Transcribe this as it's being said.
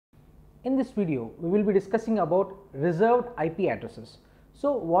In this video, we will be discussing about reserved IP addresses.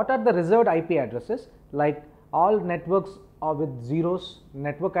 So, what are the reserved IP addresses? Like all networks are with zeros,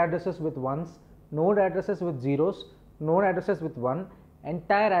 network addresses with ones, node addresses with zeros, node addresses with one,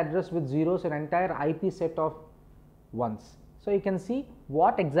 entire address with zeros and entire IP set of ones. So, you can see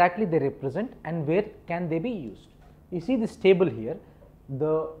what exactly they represent and where can they be used. You see this table here,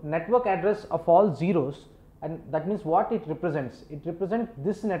 the network address of all zeros, and that means what it represents. It represents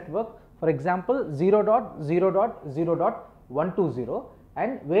this network, for example 0.0.0.120,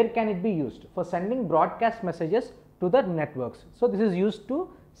 and where can it be used? For sending broadcast messages to the networks. So, this is used to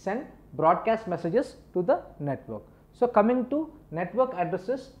send broadcast messages to the network. So, coming to network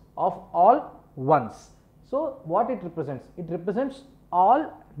addresses of all ones. So, what it represents? It represents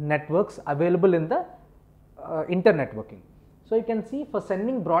all networks available in the internetworking. So, you can see for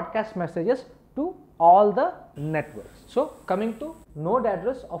sending broadcast messages to all the networks. So, coming to node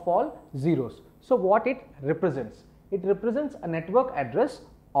address of all zeros. So, what it represents? It represents a network address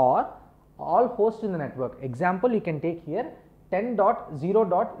or all hosts in the network. Example, you can take here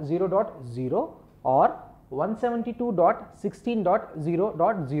 10.0.0.0 or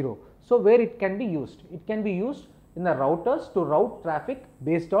 172.16.0.0. So, where it can be used? It can be used in the routers to route traffic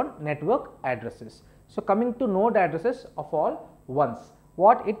based on network addresses. So, coming to node addresses of all ones,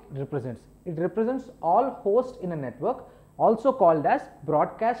 what it represents? It represents all hosts in a network, also called as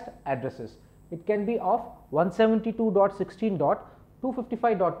broadcast addresses. It can be of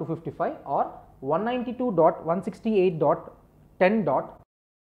 172.16.255.255 or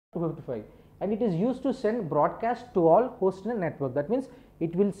 192.168.10.255, and it is used to send broadcast to all hosts in a network. That means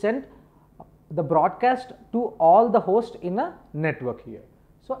it will send the broadcast to all the hosts in a network here.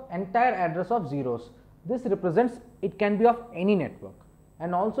 So, entire address of zeros, this represents, it can be of any network,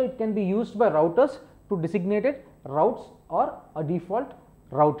 and also it can be used by routers to designated routes or a default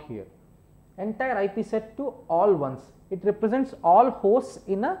route here. Entire IP set to all ones, it represents all hosts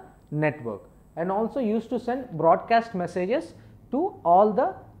in a network and also used to send broadcast messages to all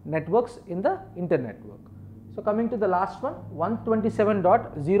the networks in the internetwork. So, coming to the last one,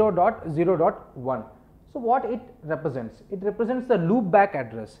 127.0.0.1. So, what it represents? It represents the loopback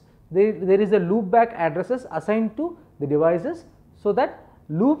address. There is a loopback addresses assigned to the devices so that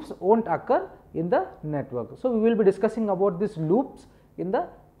loops won't occur in the network. So, we will be discussing about these loops in the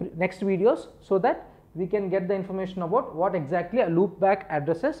next videos, so that we can get the information about what exactly a loopback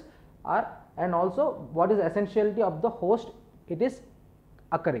addresses are and also what is the essentiality of the host it is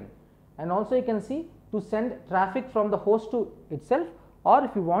occurring. And also you can see to send traffic from the host to itself, or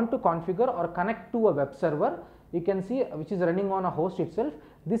if you want to configure or connect to a web server, you can see which is running on a host itself.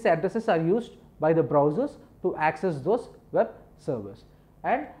 These addresses are used by the browsers to access those web servers.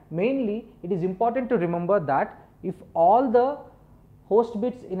 And mainly it is important to remember that if all the host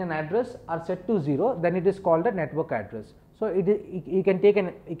bits in an address are set to 0, then it is called a network address. So, you can take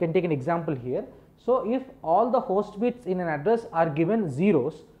an example here. So, if all the host bits in an address are given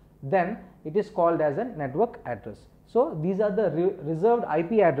zeros, then it is called as a network address. So, these are the reserved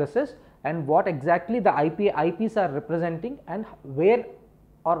IP addresses and what exactly the IPs are representing and where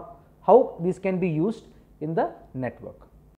or how these can be used in the network.